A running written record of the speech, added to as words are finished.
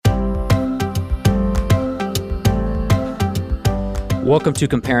Welcome to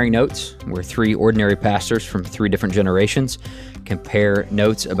Comparing Notes, where three ordinary pastors from three different generations compare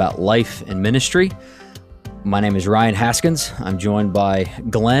notes about life and ministry. My name is Ryan Haskins. I'm joined by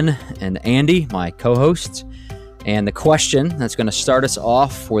Glen and Andy, my co-hosts. And the question that's going to start us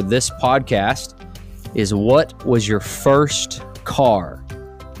off for this podcast is, what was your first car?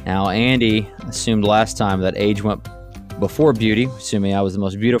 Now, Andy assumed last time that age went before beauty, assuming I was the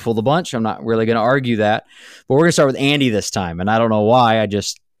most beautiful of the bunch. I'm not really going to argue that. But we're going to start with Andy this time. And I don't know why, I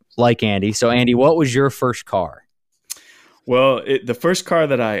just like Andy. So, Andy, what was your first car? Well, the first car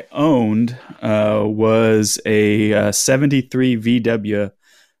that I owned was a 73 VW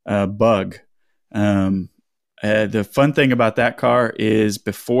Bug. The fun thing about that car is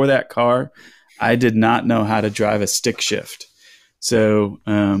before that car, I did not know how to drive a stick shift. So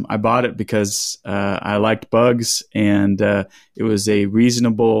I bought it because I liked bugs, and it was a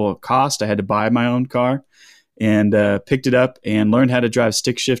reasonable cost. I had to buy my own car, and picked it up and learned how to drive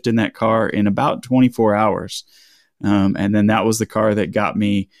stick shift in that car in about 24 hours. And then that was the car that got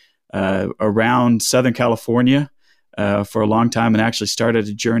me around Southern California for a long time, and actually started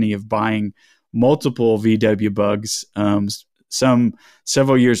a journey of buying multiple VW Bugs, some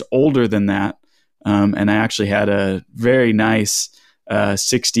several years older than that. And I actually had a very nice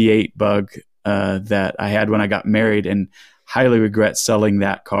 68 Bug that I had when I got married, and highly regret selling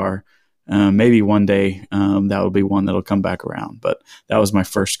that car. Maybe one day that will be one that'll come back around. But that was my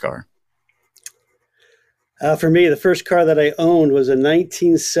first car. For me, the first car that I owned was a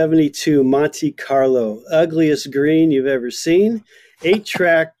 1972 Monte Carlo, ugliest green you've ever seen.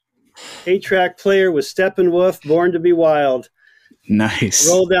 Eight-track player with Steppenwolf, Born to be Wild. Nice.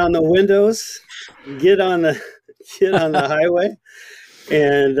 Roll down the windows, get on the highway,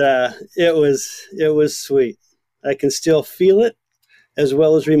 and it was sweet. I can still feel it as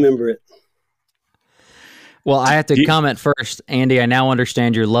well as remember it. Well, I have to comment first, Andy. I now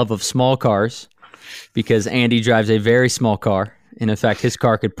understand your love of small cars, because Andy drives a very small car. And in fact, his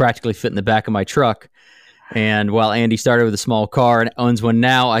car could practically fit in the back of my truck. And while Andy started with a small car and owns one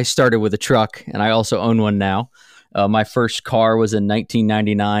now, I started with a truck, and I also own one now. My first car was a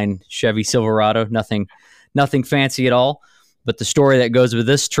 1999 Chevy Silverado, nothing fancy at all. But the story that goes with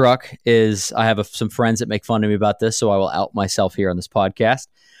this truck is, I have some friends that make fun of me about this, so I will out myself here on this podcast.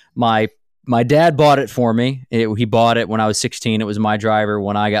 My dad bought it for me. He bought it when I was 16. It was my driver.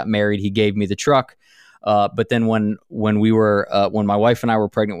 When I got married, he gave me the truck. But then when my wife and I were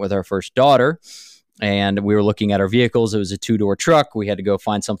pregnant with our first daughter, and we were looking at our vehicles, it was a 2-door truck. We had to go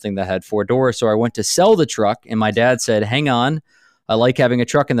find something that had 4 doors. So I went to sell the truck, and my dad said, "Hang on, I like having a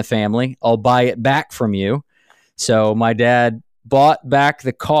truck in the family. I'll buy it back from you." So my dad bought back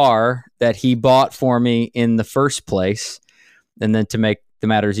the car that he bought for me in the first place. And then to make the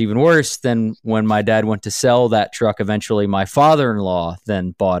matters even worse, then when my dad went to sell that truck, eventually my father-in-law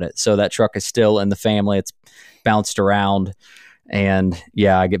then bought it. So that truck is still in the family. It's bounced around. And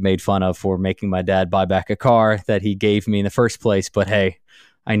yeah, I get made fun of for making my dad buy back a car that he gave me in the first place. But hey,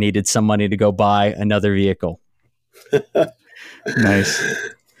 I needed some money to go buy another vehicle. Nice.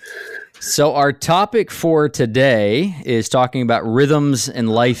 So our topic for today is talking about rhythms in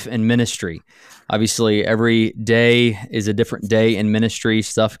life and ministry. Obviously, every day is a different day in ministry.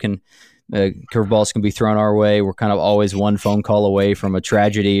 Curveballs can be thrown our way. We're kind of always one phone call away from a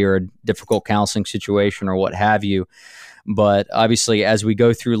tragedy or a difficult counseling situation or what have you. But obviously, as we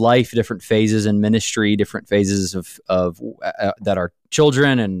go through life, different phases in ministry, different phases of that our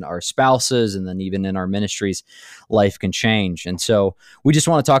children and our spouses, and then even in our ministries, life can change. And so we just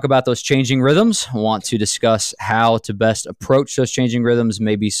want to talk about those changing rhythms. We want to discuss how to best approach those changing rhythms,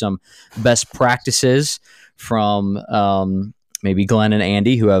 maybe some best practices from maybe Glen and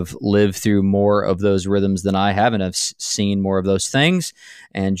Andy, who have lived through more of those rhythms than I have and have seen more of those things,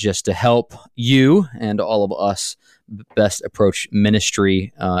 and just to help you and all of us best approach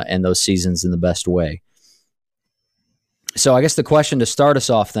ministry and those seasons in the best way. So I guess the question to start us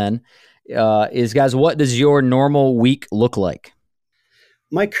off then is, guys, what does your normal week look like?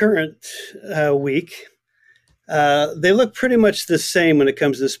 My current week, they look pretty much the same when it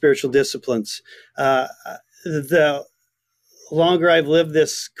comes to spiritual disciplines. The longer I've lived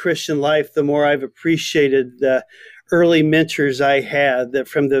this Christian life, the more I've appreciated the early mentors I had that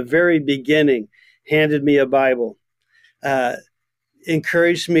from the very beginning handed me a Bible.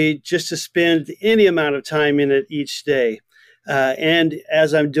 Encouraged me just to spend any amount of time in it each day. And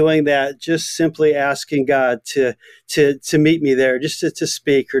as I'm doing that, just simply asking God to meet me there, just to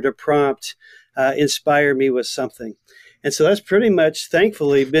speak or to prompt, inspire me with something. And so that's pretty much,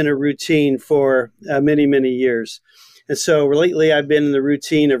 thankfully, been a routine for many, many years. And so lately I've been in the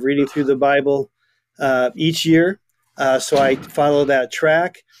routine of reading through the Bible each year. So I follow that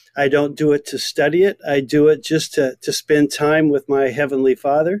track. I don't do it to study it. I do it just to spend time with my Heavenly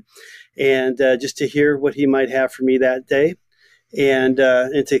Father and just to hear what He might have for me that day and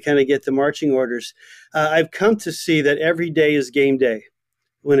to kind of get the marching orders. I've come to see that every day is game day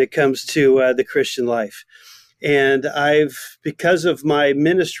when it comes to the Christian life. And because of my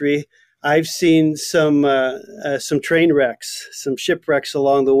ministry, I've seen some train wrecks, some shipwrecks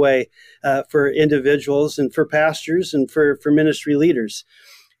along the way for individuals and for pastors and for ministry leaders.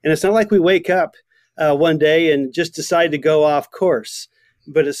 And it's not like we wake up one day and just decide to go off course,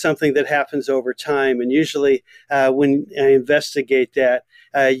 but it's something that happens over time. And usually when I investigate that,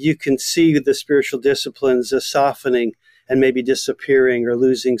 you can see the spiritual disciplines softening and maybe disappearing or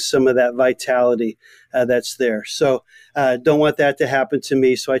losing some of that vitality that's there. So don't want that to happen to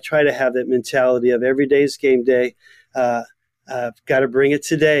me. So I try to have that mentality of every day's game day. I've got to bring it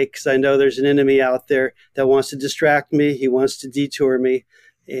today because I know there's an enemy out there that wants to distract me. He wants to detour me.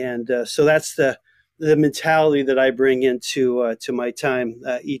 And so that's the mentality that I bring into to my time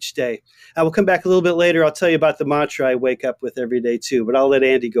each day. I will come back a little bit later. I'll tell you about the mantra I wake up with every day too, but I'll let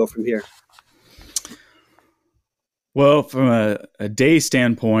Andy go from here. Well, from a day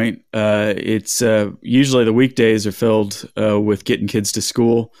standpoint, it's usually the weekdays are filled with getting kids to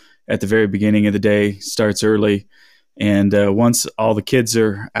school at the very beginning of the day, starts early. And once all the kids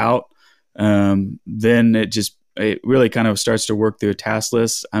are out, then it really kind of starts to work through a task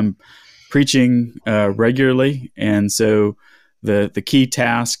list. I'm preaching regularly. And so the key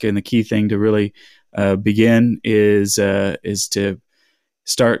task and the key thing to really begin is to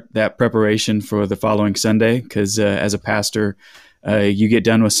start that preparation for the following Sunday, because as a pastor, you get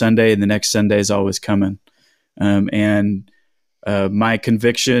done with Sunday and the next Sunday is always coming. And my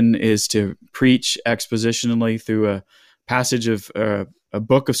conviction is to preach expositionally through a passage of a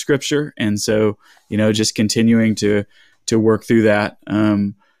book of Scripture. And so, just continuing to work through that.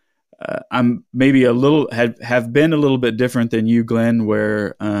 I'm maybe have been a little bit different than you, Glenn,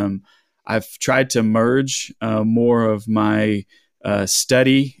 where I've tried to merge more of my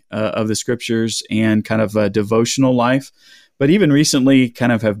study of the Scriptures and kind of a devotional life. But even recently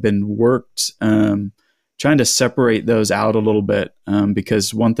kind of have been worked trying to separate those out a little bit,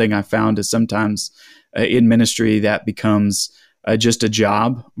 because one thing I found is sometimes in ministry that becomes just a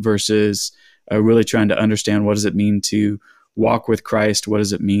job versus really trying to understand what does it mean to walk with Christ, what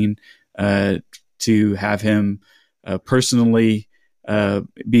does it mean to have Him personally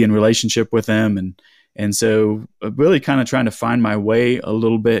be in relationship with Him, and so really kind of trying to find my way a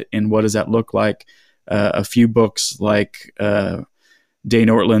little bit in what does that look like. A few books like Dane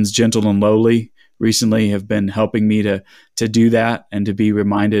Ortland's Gentle and Lowly recently have been helping me to do that and to be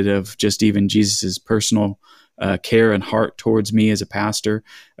reminded of just even Jesus's personal care and heart towards me as a pastor,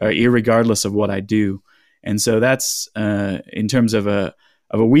 irregardless of what I do. And so that's in terms of a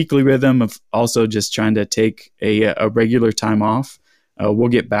weekly rhythm of also just trying to take a regular time off. We'll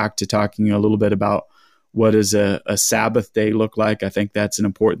get back to talking a little bit about what does a Sabbath day look like. I think that's an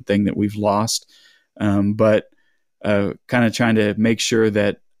important thing that we've lost. But kind of trying to make sure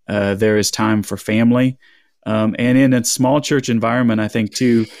that there is time for family. And in a small church environment, I think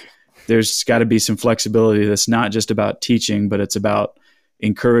too, there's got to be some flexibility that's not just about teaching, but it's about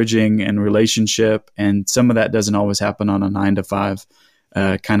encouraging and relationship. And some of that doesn't always happen on a 9 to 5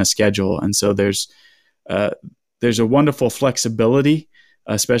 kind of schedule. And so there's a wonderful flexibility,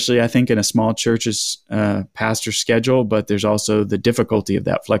 especially I think in a small church's pastor schedule, but there's also the difficulty of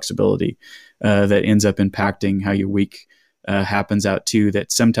that flexibility that ends up impacting how your week happens out too,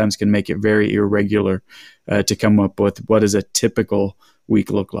 that sometimes can make it very irregular to come up with what does a typical week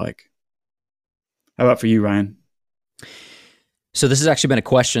look like. How about for you, Ryan? So this has actually been a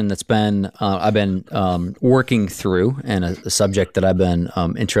question that's been I've been working through, and a subject that I've been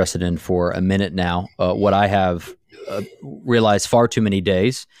interested in for a minute now. What I have realized far too many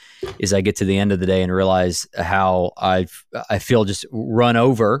days is I get to the end of the day and realize how I feel just run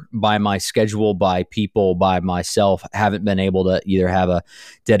over by my schedule, by people, by myself. I haven't been able to either have a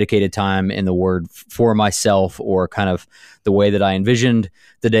dedicated time in the Word for myself, or kind of the way that I envisioned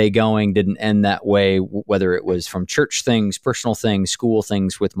the day going didn't end that way, whether it was from church things, personal things, school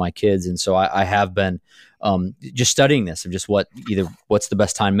things with my kids. And so I have been just studying this of just what's the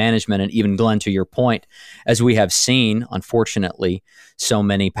best time management. And even Glenn, to your point, as we have seen, unfortunately, so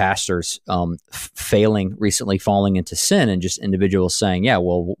many pastors failing recently, falling into sin, and just individuals saying, yeah,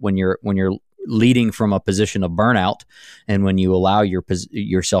 well, when you're leading from a position of burnout, and when you allow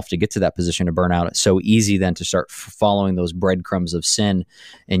yourself to get to that position of burnout, it's so easy then to start following those breadcrumbs of sin,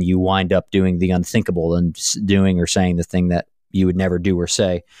 and you wind up doing the unthinkable and doing or saying the thing that you would never do or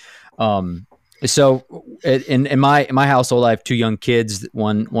say. So in my household, I have two young kids.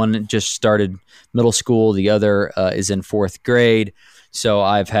 One just started middle school. The other is in fourth grade. So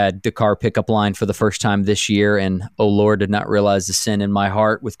I've had the car pickup line for the first time this year, and oh Lord, did not realize the sin in my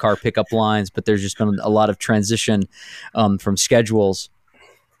heart with car pickup lines. But there's just been a lot of transition from schedules.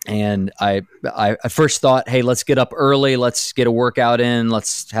 And I first thought, hey, let's get up early. Let's get a workout in.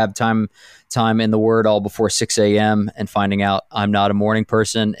 Let's have time in the Word all before 6 a.m. And finding out I'm not a morning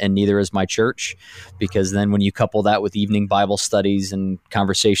person, and neither is my church, because then when you couple that with evening Bible studies and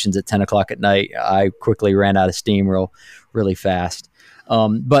conversations at 10 o'clock at night, I quickly ran out of steam really fast.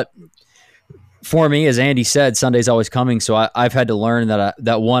 But for me, as Andy said, Sunday's always coming. So I've had to learn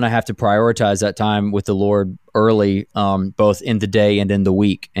that one, I have to prioritize that time with the Lord early, both in the day and in the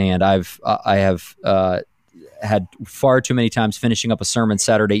week. And I have had far too many times finishing up a sermon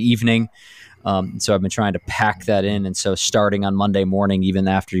Saturday evening. So I've been trying to pack that in. And so starting on Monday morning, even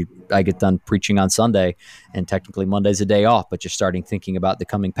after I get done preaching on Sunday, and technically Monday's a day off, but just starting thinking about the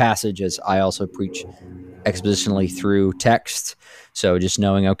coming passage, as I also preach expositionally through text. So just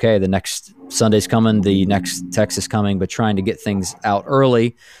knowing, okay, the next Sunday's coming, the next text is coming, but trying to get things out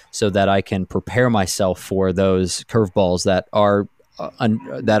early so that I can prepare myself for those curveballs that are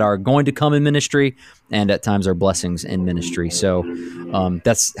going to come in ministry, and at times are blessings in ministry. So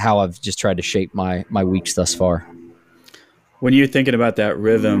that's how I've just tried to shape my weeks thus far. When you're thinking about that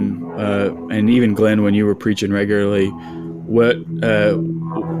rhythm, and even Glenn, when you were preaching regularly,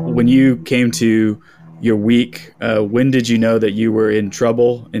 when you came to your week, when did you know that you were in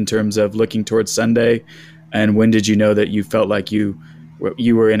trouble in terms of looking towards Sunday, and when did you know that you felt like you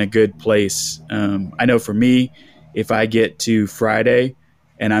were in a good place? I know for me, if I get to Friday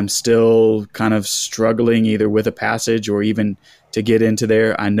and I'm still kind of struggling either with a passage or even to get into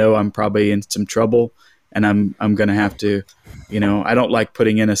there, I know I'm probably in some trouble, and I'm going to have to, I don't like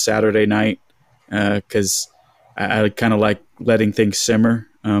putting in a Saturday night because I kind of like letting things simmer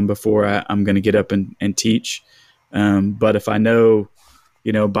before I'm going to get up and teach. But if I know,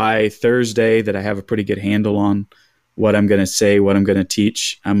 by Thursday that I have a pretty good handle on what I'm going to say, what I'm going to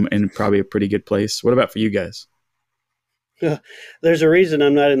teach, I'm in probably a pretty good place. What about for you guys? There's a reason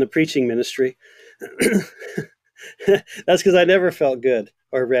I'm not in the preaching ministry. That's because I never felt good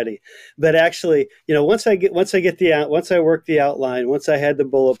or ready. But actually, once I worked the outline, once I had the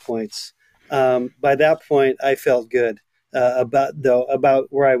bullet points, by that point I felt good about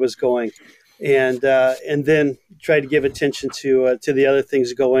where I was going, and then tried to give attention to the other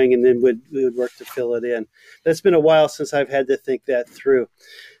things going, and then we would work to fill it in. But it's been a while since I've had to think that through.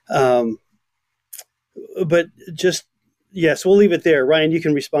 But just yes, we'll leave it there. Ryan, you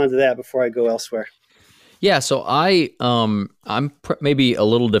can respond to that before I go elsewhere. Yeah, so I'm maybe a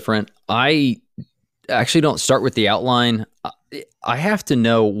little different. I actually don't start with the outline. I have to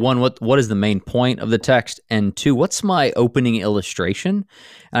know, one, what is the main point of the text, and two, what's my opening illustration?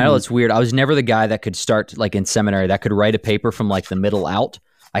 And I know it's weird. I was never the guy that could start, like in seminary, that could write a paper from like the middle out.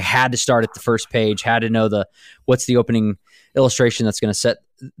 I had to start at the first page, had to know what's the opening illustration that's going to set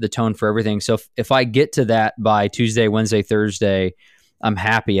the tone for everything. So if I get to that by Tuesday, Wednesday, Thursday, I'm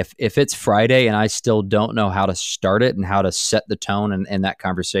happy. If it's Friday and I still don't know how to start it and how to set the tone and that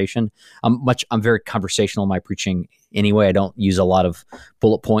conversation, I'm very conversational in my preaching anyway. I don't use a lot of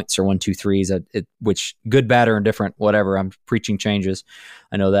bullet points or 1, 2, 3s, which good, bad, or indifferent, whatever. I'm preaching changes.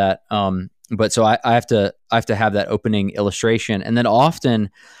 I know that. But so I have to have that opening illustration. And then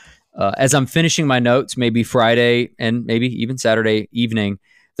often, as I'm finishing my notes, maybe Friday and maybe even Saturday evening,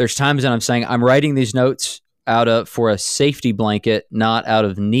 there's times that I'm saying I'm writing these notes for a safety blanket, not out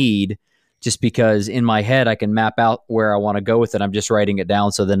of need, just because in my head I can map out where I want to go with it. I'm just writing it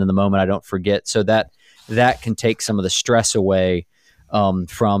down so then in the moment I don't forget. So that can take some of the stress away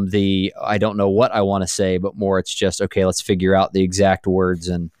from the I don't know what I want to say, but more it's just, okay, let's figure out the exact words.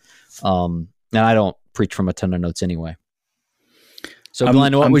 And I don't preach from a ton of notes anyway. So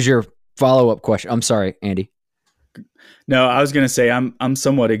Glenn, what was your follow-up question? I'm sorry, Andy. No, I was going to say I'm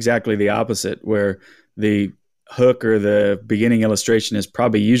somewhat exactly the opposite, where the hook or the beginning illustration is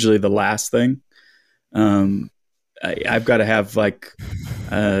probably usually the last thing. I've got to have like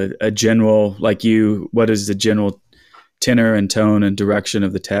a general, like what is the general tenor and tone and direction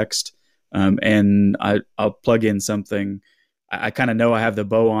of the text? And I'll plug in something. I kind of know I have the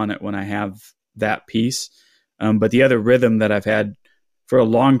bow on it when I have that piece. But the other rhythm that I've had for a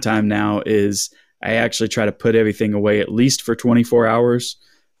long time now is I actually try to put everything away at least for 24 hours.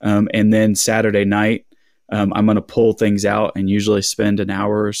 And then Saturday night, I'm going to pull things out and usually spend an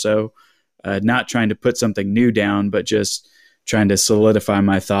hour or so, not trying to put something new down, but just trying to solidify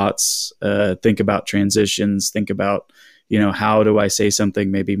my thoughts, think about transitions, think about, how do I say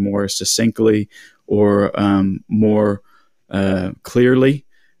something maybe more succinctly or more clearly.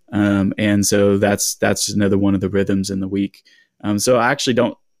 And so that's another one of the rhythms in the week. So I actually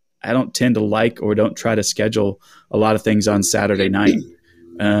don't tend to like or don't try to schedule a lot of things on Saturday night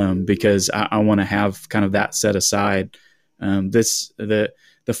because I want to have kind of that set aside.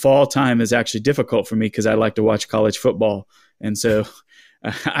 The fall time is actually difficult for me because I like to watch college football, and so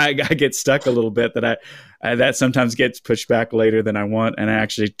I get stuck a little bit that sometimes gets pushed back later than I want, and I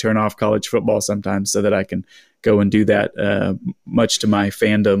actually turn off college football sometimes so that I can go and do that, much to my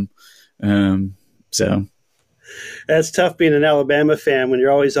fandom. So that's tough being an Alabama fan when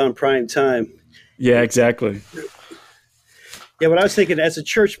you're always on prime time. Yeah, exactly. Yeah, what I was thinking as a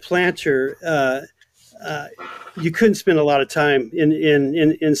church planter, you couldn't spend a lot of time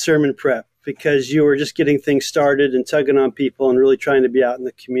in sermon prep because you were just getting things started and tugging on people and really trying to be out in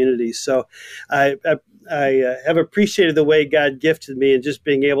the community. So I have appreciated the way God gifted me and just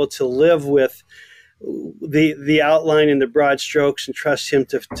being able to live with the outline and the broad strokes and trust him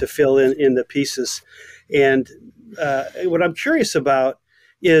to fill in the pieces. And what I'm curious about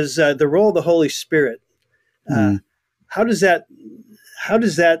is the role of the Holy Spirit. How does that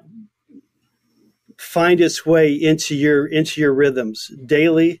find its way into your rhythms,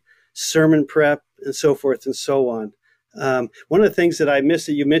 daily, sermon prep, and so forth and so on? One of the things that I missed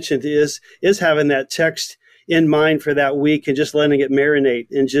that you mentioned is having that text in mind for that week and just letting it marinate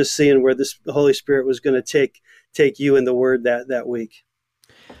and just seeing where the Holy Spirit was going to take you in the Word that week.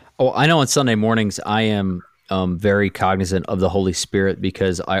 Oh, I know on Sunday mornings I am very cognizant of the Holy Spirit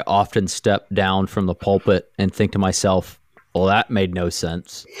because I often step down from the pulpit and think to myself, well, that made no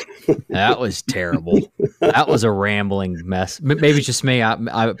sense. That was terrible. That was a rambling mess. Maybe it's just me. I'm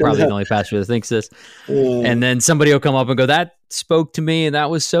probably the only pastor that thinks this. And then somebody will come up and go, that spoke to me and that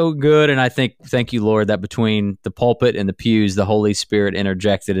was so good. And I think, thank you, Lord, that between the pulpit and the pews, the Holy Spirit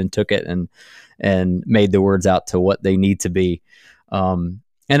interjected and took it and made the words out to what they need to be. And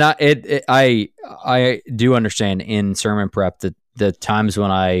I do understand in sermon prep that the times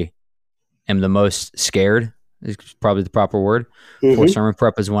when I am the most scared is probably the proper word for sermon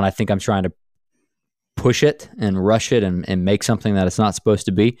prep is when I think I'm trying to push it and rush it and make something that it's not supposed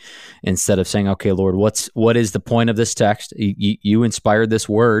to be, instead of saying, okay, Lord, what is the point of this text? You inspired this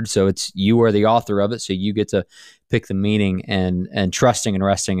word, so you are the author of it, so you get to pick the meaning and trusting and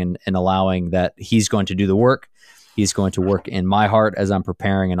resting and allowing that he's going to do the work. He's going to work in my heart as I'm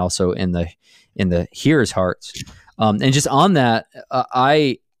preparing and also in the hearers' hearts. And just on that,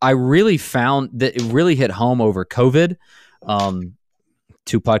 I really found that it really hit home over COVID.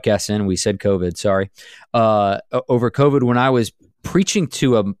 2 podcasts in, we said COVID, sorry. Over COVID, when I was preaching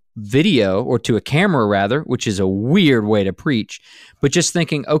to a video or to a camera rather, which is a weird way to preach, but just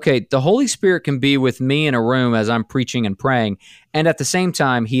thinking, okay, the Holy Spirit can be with me in a room as I'm preaching and praying. And at the same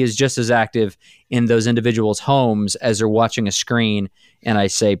time, he is just as active in those individuals' homes as they're watching a screen. And I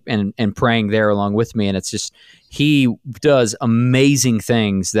say, and praying there along with me. And it's just, he does amazing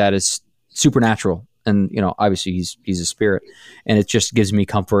things that is supernatural. And, obviously he's a spirit, and it just gives me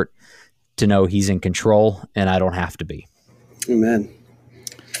comfort to know he's in control and I don't have to be. Amen.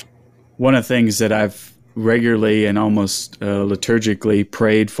 One of the things that I've regularly and almost liturgically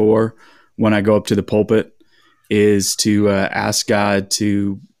prayed for when I go up to the pulpit is to ask God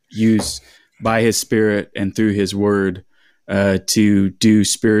to use by his Spirit and through his word to do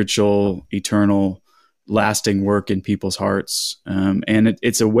spiritual, eternal, lasting work in people's hearts. And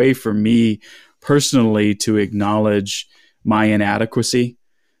it's a way for me personally to acknowledge my inadequacy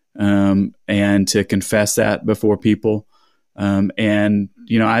and to confess that before people. And,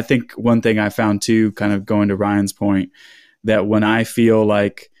 I think one thing I found too, kind of going to Ryan's point, that when I feel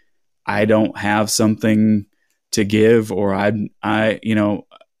like I don't have something to give, or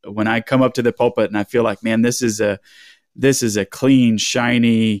when I come up to the pulpit and I feel like, man, this is a clean,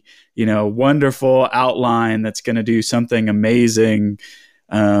 shiny, wonderful outline that's going to do something amazing.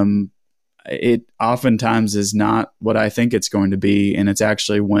 It oftentimes is not what I think it's going to be. And it's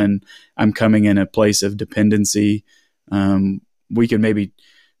actually when I'm coming in a place of dependency. We can maybe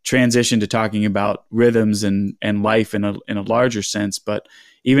transition to talking about rhythms and life in a larger sense, but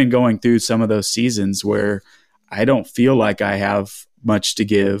even going through some of those seasons where I don't feel like I have much to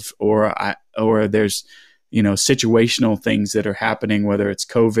give, or there's, situational things that are happening, whether it's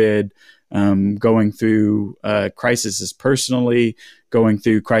COVID, going through crises personally, going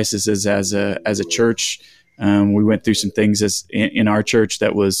through crises as a church. We went through some things in our church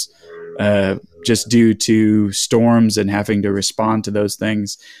that was just due to storms and having to respond to those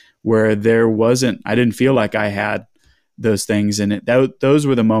things, where I didn't feel like I had those things. And those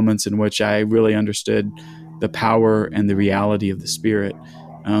were the moments in which I really understood the power and the reality of the Spirit.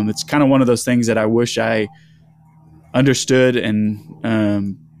 It's kind of one of those things that I wish I understood,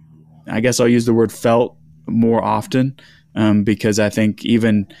 and I guess I'll use the word felt more often, because I think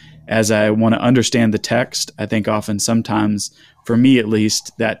even as I want to understand the text, I think often sometimes, for me at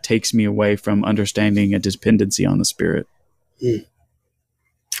least, that takes me away from understanding a dependency on the Spirit. Mm.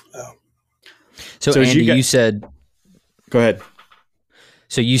 Oh. So Andy, you said... Go ahead.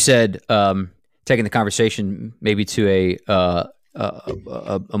 So you said taking the conversation maybe to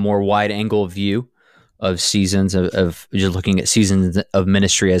a more wide angle view of seasons, of just looking at seasons of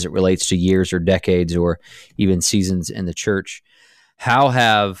ministry as it relates to years or decades or even seasons in the church. How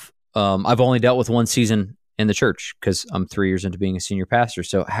have I've only dealt with one season in the church because I'm 3 years into being a senior pastor.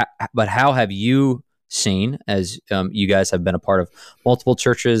 So, but how have you seen, as you guys have been a part of multiple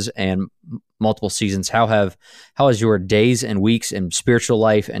churches and multiple seasons, how has your days and weeks and spiritual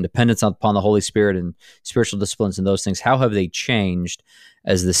life and dependence upon the Holy Spirit and spiritual disciplines and those things, how have they changed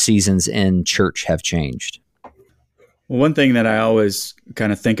as the seasons in church have changed? Well, one thing that I always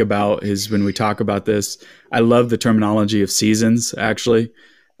kind of think about is when we talk about this, I love the terminology of seasons, actually,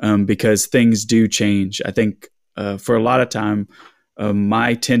 because things do change. I think for a lot of time,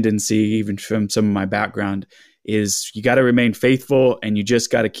 my tendency, even from some of my background, is you got to remain faithful, and you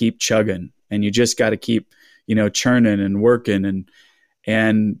just got to keep chugging, and you just got to keep, churning and working.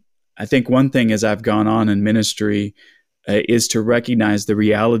 And I think one thing as I've gone on in ministry is to recognize the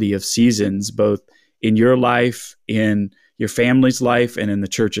reality of seasons, both in your life, in your family's life, and in the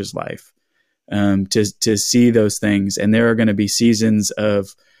church's life, to see those things. And there are going to be seasons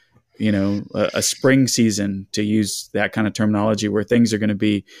of, a spring season, to use that kind of terminology, where things are going to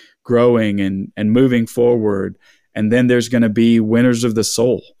be growing and moving forward. And then there's going to be winters of the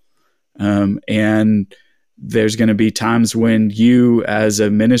soul. And there's going to be times when you as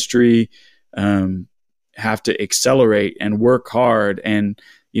a ministry have to accelerate and work hard. And,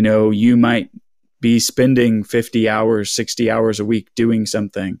 you might be spending 50 hours, 60 hours a week doing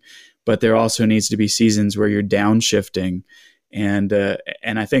something, but there also needs to be seasons where you're downshifting. And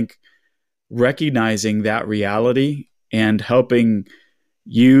I think recognizing that reality and helping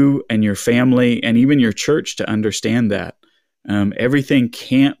you and your family and even your church to understand that everything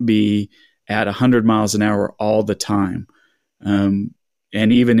can't be at 100 miles an hour all the time.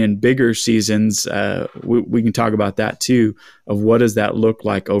 And even in bigger seasons, we can talk about that too, of what does that look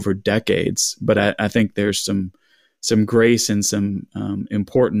like over decades. But I think there's some grace and some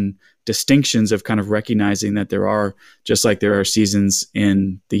important distinctions of kind of recognizing that there are, just like there are seasons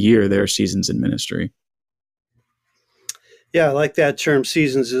in the year, there are seasons in ministry. Yeah, I like that term,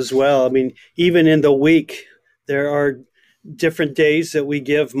 seasons, as well. I mean, even in the week, there are different days that we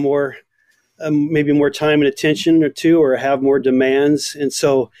give more, maybe more time and attention or have more demands. And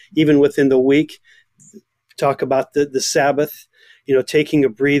so even within the week, talk about the Sabbath, taking a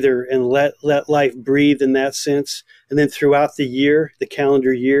breather and let life breathe in that sense. And then throughout the year, the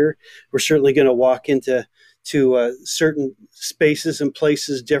calendar year, we're certainly going to walk into certain spaces and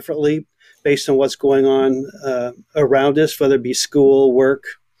places differently based on what's going on around us, whether it be school, work,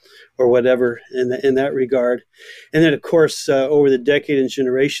 or whatever in that regard. And then, of course, over the decade and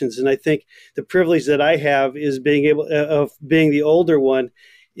generations, and I think the privilege that I have is being able of being the older one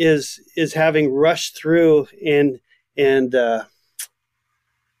is having rushed through and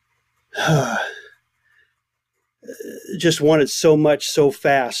just wanted so much so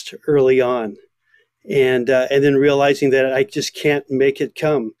fast early on, and then realizing that I just can't make it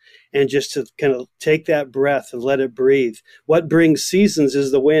come, and just to kind of take that breath and let it breathe. What brings seasons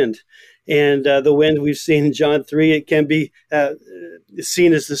is the wind, and the wind we've seen in John 3, it can be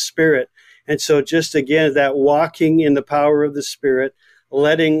seen as the Spirit. And so just again, that walking in the power of the Spirit,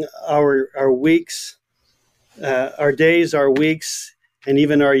 letting our weeks, our days, our weeks, and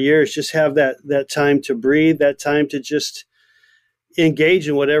even our years just have that time to breathe, that time to just engage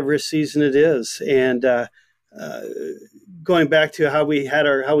in whatever season it is. And going back to how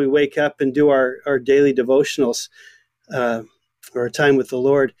we wake up and do our daily devotionals, or our time with the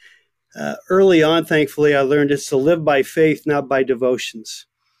Lord, early on, thankfully, I learned it's to live by faith, not by devotions.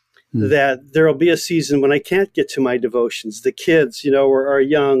 That there will be a season when I can't get to my devotions. The kids, are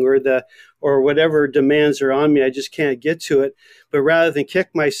young, or whatever demands are on me, I just can't get to it. But rather than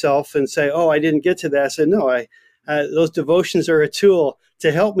kick myself and say, "Oh, I didn't get to that," I said, "No, those devotions are a tool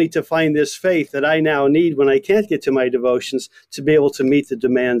to help me to find this faith that I now need when I can't get to my devotions to be able to meet the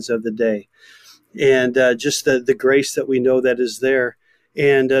demands of the day." And just the grace that we know that is there,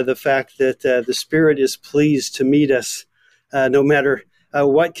 and the fact that the Spirit is pleased to meet us no matter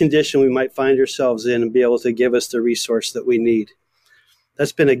what condition we might find ourselves in, and be able to give us the resource that we need.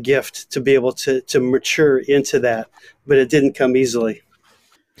 that's been a gift to be able to mature into that, but it didn't come easily.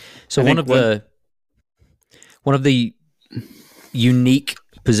 So one of the unique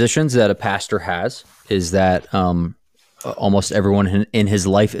positions that a pastor has is that almost everyone in his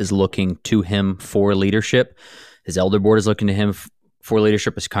life is looking to him for leadership. His elder board is looking to him for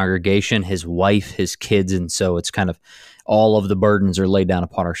leadership, his congregation, his wife, his kids. And so it's kind of all of the burdens are laid down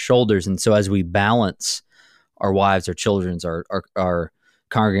upon our shoulders. And so as we balance our wives, our children, our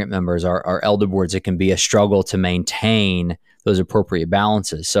congregant members, our elder boards, it can be a struggle to maintain those appropriate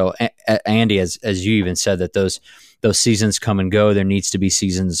balances. So Andy, as you even said, that those seasons come and go. There needs to be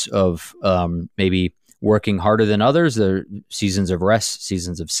seasons of maybe working harder than others. There are seasons of rest,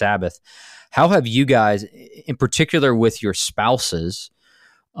 seasons of Sabbath. How have you guys, in particular with your spouses,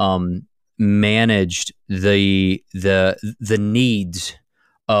 managed the needs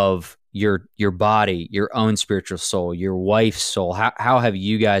of your body, your own spiritual soul, your wife's soul? How have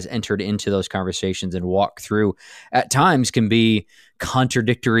you guys entered into those conversations and walked through, at times can be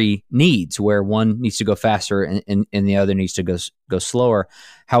contradictory needs where one needs to go faster and the other needs to go slower?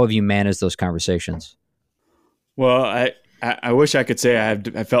 How have you managed those conversations? Well, I wish I could say I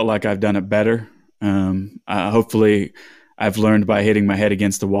felt like I've done it better. Hopefully I've learned by hitting my head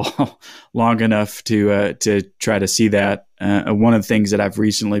against the wall long enough to try to see that. One of the things that I've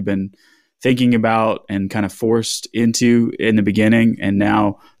recently been thinking about and kind of forced into in the beginning, and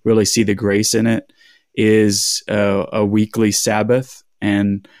now really see the grace in it, is a weekly Sabbath.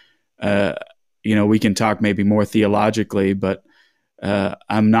 And we can talk maybe more theologically, but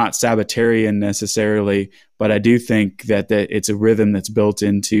I'm not Sabbatarian necessarily, but I do think that it's a rhythm that's built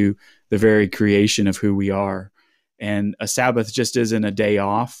into the very creation of who we are. And a Sabbath just isn't a day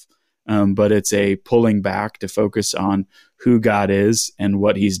off, but it's a pulling back to focus on who God is and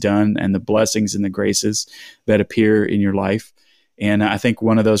what he's done and the blessings and the graces that appear in your life. And I think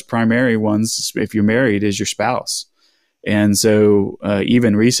one of those primary ones, if you're married, is your spouse. And so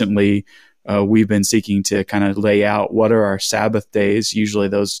even recently, we've been seeking to kind of lay out what are our Sabbath days. Usually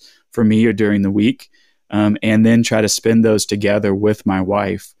those for me are during the week, and then try to spend those together with my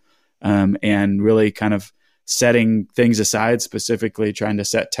wife, and really kind of setting things aside, specifically trying to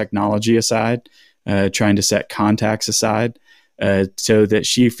set technology aside, trying to set contacts aside, so that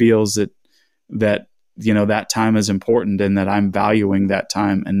she feels that that time is important and that I'm valuing that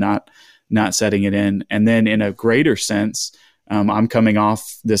time and not setting it in. And then in a greater sense, I'm coming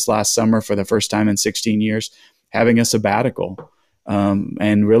off this last summer for the first time in 16 years, having a sabbatical,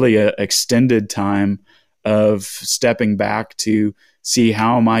 and really a extended time of stepping back to see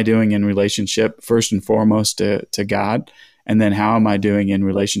how am I doing in relationship, first and foremost to God, and then how am I doing in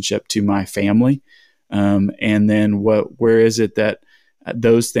relationship to my family, and then where is it that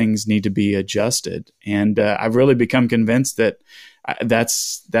those things need to be adjusted. And I've really become convinced that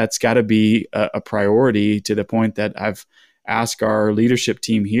that's got to be a priority, to the point that I've asked our leadership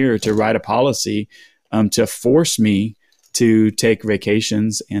team here to write a policy to force me to take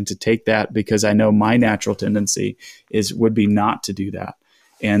vacations and to take that, because I know my natural tendency would be not to do that.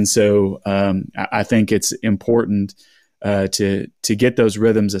 And so I think it's important to get those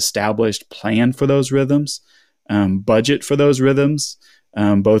rhythms established, plan for those rhythms, budget for those rhythms,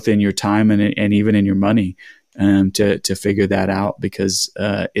 both in your time and even in your money, to figure that out, because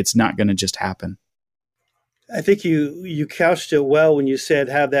it's not going to just happen. I think you couched it well when you said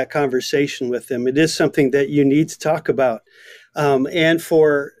have that conversation with them. It is something that you need to talk about, and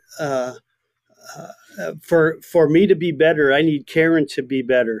for me to be better, I need Karen to be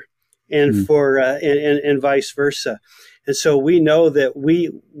better, and and vice versa. And so we know that we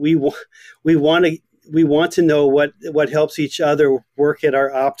want to know what helps each other work at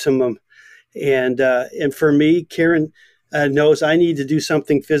our optimum, and for me, Karen knows I need to do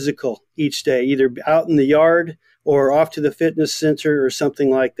something physical each day, either out in the yard or off to the fitness center or something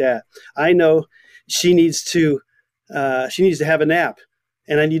like that. I know she needs to have a nap,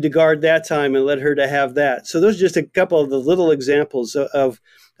 and I need to guard that time and let her to have that. So those are just a couple of the little examples of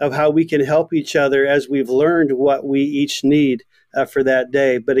how we can help each other as we've learned what we each need for that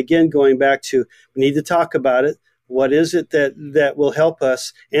day. But again, going back to, we need to talk about it. What is it that will help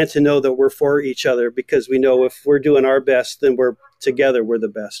us, and to know that we're for each other, because we know if we're doing our best, then we're together, we're the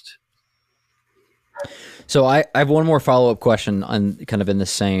best. So I have one more follow-up question on kind of in the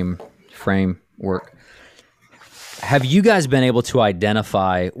same framework. Have you guys been able to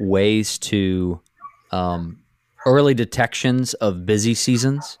identify ways to early detections of busy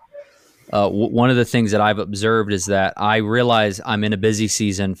seasons? One of the things that I've observed is that I realize I'm in a busy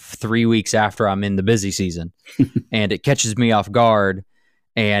season 3 weeks after I'm in the busy season, and it catches me off guard.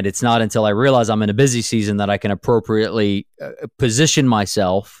 And it's not until I realize I'm in a busy season that I can appropriately position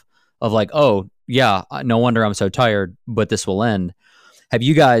myself of like, oh, yeah, no wonder I'm so tired, but this will end. Have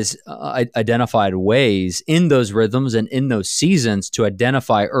you guys identified ways in those rhythms and in those seasons to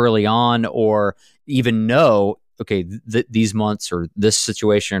identify early on, or even know, okay, these months or this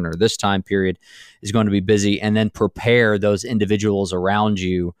situation or this time period is going to be busy, and then prepare those individuals around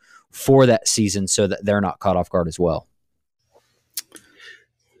you for that season so that they're not caught off guard as well?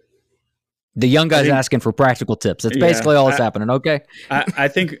 The young guy's asking for practical tips. That's basically all that's happening. Okay. I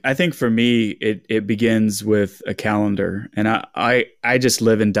think for me, it begins with a calendar, and I just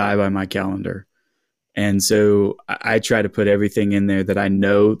live and die by my calendar. And so I try to put everything in there that I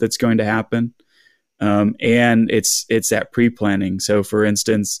know that's going to happen. And it's that pre-planning. So for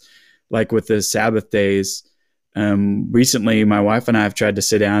instance, like with the Sabbath days, recently my wife and I have tried to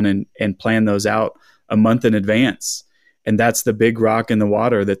sit down and plan those out a month in advance. And that's the big rock in the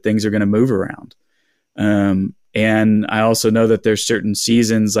water that things are going to move around. And I also know that there's certain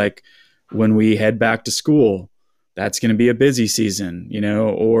seasons, like when we head back to school, that's going to be a busy season,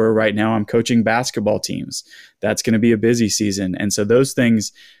 or right now I'm coaching basketball teams. That's going to be a busy season. And so those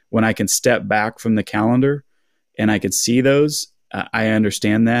things, when I can step back from the calendar and I can see those, I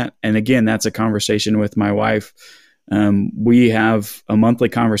understand that. And again, that's a conversation with my wife. We have a monthly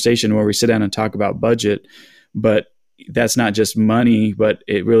conversation where we sit down and talk about budget, but that's not just money, but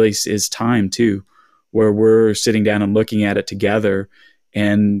it really is time too, where we're sitting down and looking at it together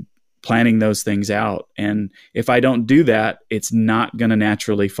and planning those things out. And if I don't do that, it's not going to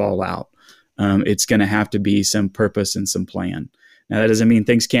naturally fall out. It's going to have to be some purpose and some plan. Now, that doesn't mean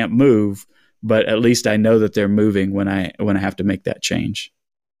things can't move, but at least I know that they're moving when I have to make that change.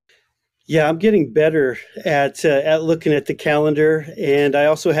 Yeah, I'm getting better at looking at the calendar, and I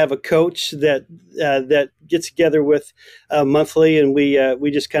also have a coach that gets together with monthly, and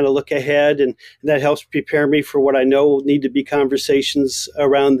we just kind of look ahead, and that helps prepare me for what I know will need to be conversations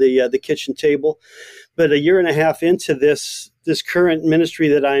around the kitchen table. But a year and a half into this current ministry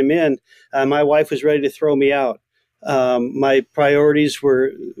that I'm in, my wife was ready to throw me out. My priorities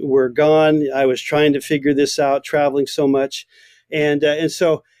were gone. I was trying to figure this out, traveling so much, and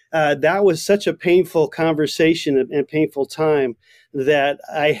so. That was such a painful conversation and painful time that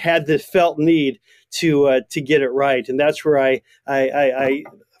I had the felt need to get it right, and that's where I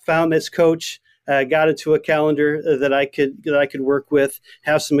found this coach, got into a calendar that I could work with,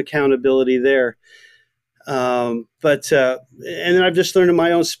 have some accountability there. And then I've just learned in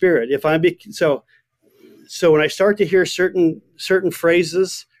my own spirit, so when I start to hear certain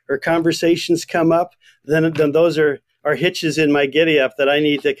phrases or conversations come up, then those are hitches in my giddy up that I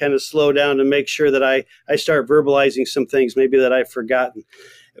need to kind of slow down and make sure that I start verbalizing some things maybe that I've forgotten.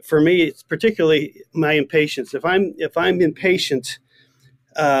 For me, it's particularly my impatience. If I'm impatient,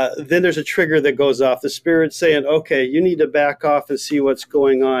 then there's a trigger that goes off. The Spirit's saying, okay, you need to back off and see what's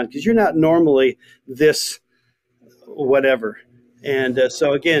going on because you're not normally this whatever. And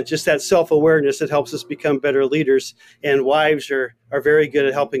so again, just that self-awareness that helps us become better leaders, and wives are very good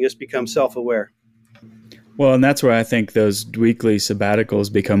at helping us become self-aware. Well, and that's where I think those weekly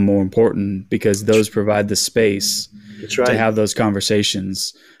sabbaticals become more important because those provide the space to have those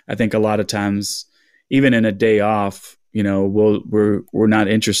conversations. I think a lot of times, even in a day off, we're not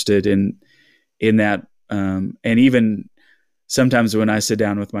interested in that. And even sometimes when I sit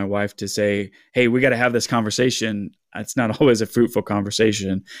down with my wife to say, "Hey, we got to have this conversation," it's not always a fruitful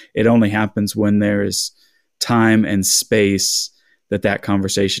conversation. It only happens when there is time and space that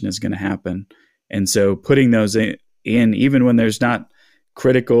conversation is going to happen. And so putting those in, even when there's not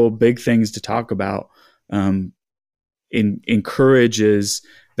critical big things to talk about, encourages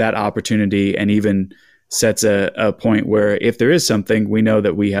that opportunity and even sets a point where if there is something, we know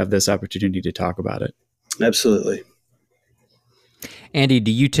that we have this opportunity to talk about it. Absolutely. Andy,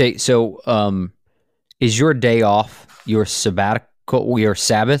 do you is your day off your sabbatical, your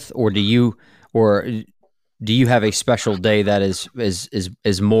Sabbath, or do you have a special day that is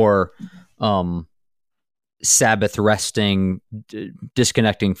more Sabbath resting,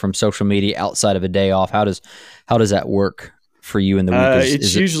 disconnecting from social media outside of a day off? How does that work for you in the week?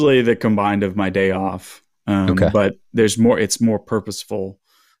 It's usually the combined of my day off. Okay. But there's more, it's more purposeful.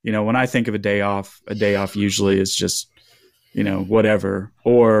 When I think of a day off usually is just, whatever,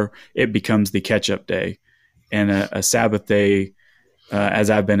 or it becomes the catch-up day. And a Sabbath day, as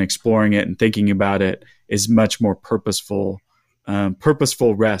I've been exploring it and thinking about it, is much more purposeful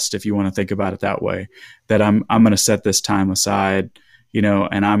rest, if you want to think about it that way, that I'm going to set this time aside,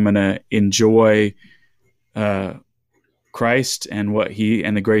 and I'm going to enjoy Christ and what He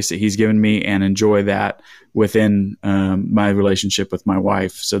and the grace that He's given me, and enjoy that within my relationship with my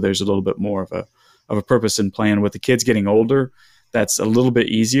wife. So there's a little bit more of a purpose and plan. With the kids getting older, that's a little bit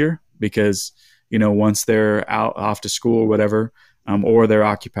easier because, once they're out off to school or whatever, or they're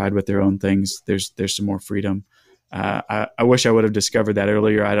occupied with their own things, there's some more freedom. I wish I would have discovered that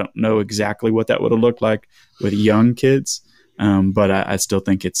earlier. I don't know exactly what that would have looked like with young kids, but I still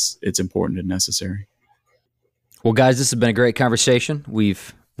think it's important and necessary. Well, guys, this has been a great conversation.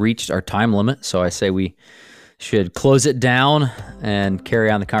 We've reached our time limit, so I say we should close it down and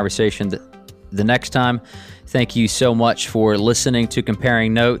carry on the conversation the next time. Thank you so much for listening to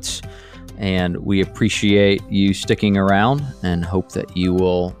Comparing Notes, and we appreciate you sticking around and hope that you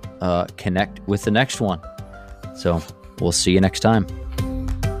will connect with the next one. So we'll see you next time.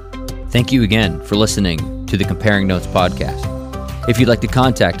 Thank you again for listening to the Comparing Notes podcast. If you'd like to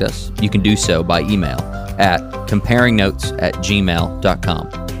contact us, you can do so by email at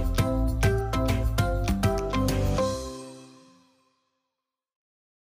comparingnotes@gmail.com.